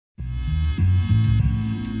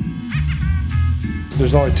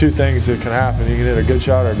there's only two things that can happen. You can hit a good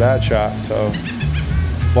shot or a bad shot, so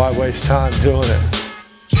why waste time doing it?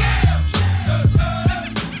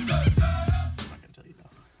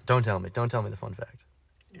 Don't tell me the fun fact.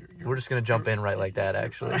 We're just going to jump in right like that,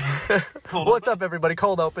 actually. What's up, everybody?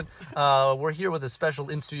 Cold Open. We're here with a special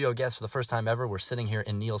in-studio guest for the first time ever. We're sitting here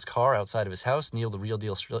in Neal's car outside of his house. Neal, the real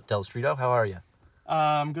Dellostritto. How are you?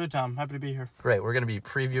 I'm good, Tom. Happy to be here. Great. We're going to be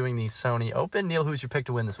previewing the Sony Open. Neal, who's your pick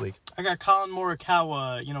to win this week? I got Colin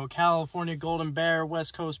Morikawa, California Golden Bear,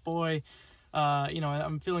 West Coast boy.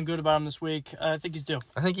 I'm feeling good about him this week. I think he's due.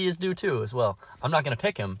 I think he is due, too, as well. I'm not going to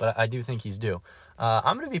pick him, but I do think he's due.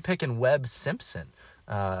 I'm going to be picking Webb Simpson.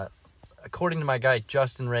 According to my guy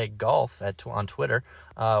Justin Ray Golf on Twitter,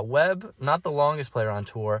 Webb, not the longest player on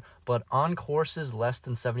tour, but on courses less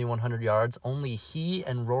than 7,100 yards, only he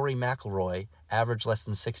and Rory McIlroy average less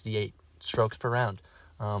than 68 strokes per round.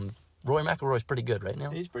 Rory McIlroy's pretty good right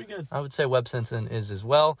now. He's pretty good. I would say Webb Simpson is as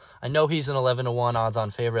well. I know he's an 11-1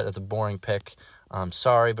 odds-on favorite. That's a boring pick. I'm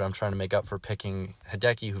sorry, but I'm trying to make up for picking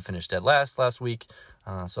Hideki, who finished dead last week.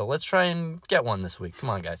 So let's try and get one this week. Come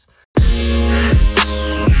on, guys.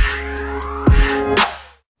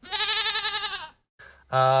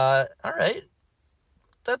 All right.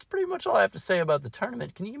 That's pretty much all I have to say about the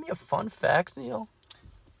tournament. Can you give me a fun fact, Neal?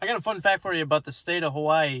 I got a fun fact for you about the state of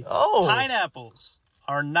Hawaii. Oh. Pineapples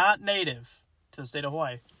are not native to the state of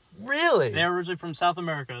Hawaii. Really? They're originally from South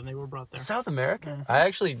America, and they were brought there. South America?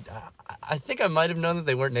 Mm-hmm. I think I might have known that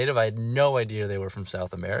they weren't native. I had no idea they were from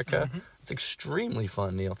South America. Mm-hmm. It's extremely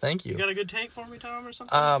fun, Neal. Thank you. You got a good take for me, Tom, or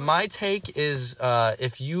something? My take is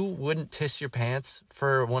if you wouldn't piss your pants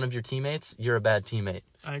for one of your teammates, you're a bad teammate.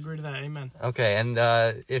 I agree to that. Amen. Okay, and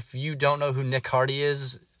if you don't know who Nick Hardy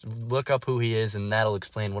is, look up who he is, and that'll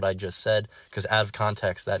explain what I just said, because out of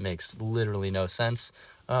context, that makes literally no sense.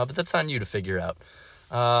 But that's on you to figure out.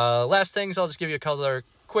 Last things, I'll just give you a couple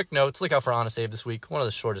quick notes. Look out for Honest Abe this week. One of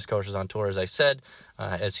the shortest courses on tour, as I said.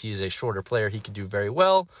 As he's a shorter player, he could do very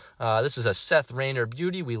well. This is a Seth Rayner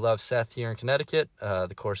beauty. We love Seth here in Connecticut.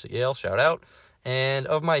 The course at Yale, shout out. And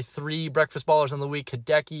of my 3 breakfast ballers on the week,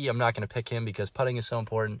 Hideki, I'm not going to pick him because putting is so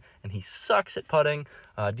important, and he sucks at putting.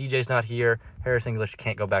 DJ's not here. Harris English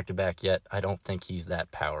can't go back-to-back yet. I don't think he's that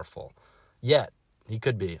powerful. Yet. He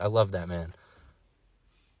could be. I love that man.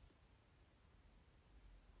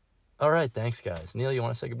 All right, thanks, guys. Neal, you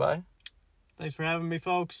want to say goodbye? Thanks for having me,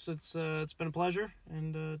 folks. It's been a pleasure,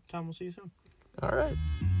 and Tom, we'll see you soon. All right.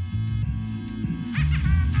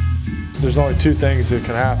 There's only two things that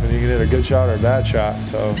can happen. You can hit a good shot or a bad shot,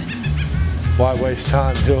 so why waste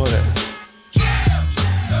time doing it?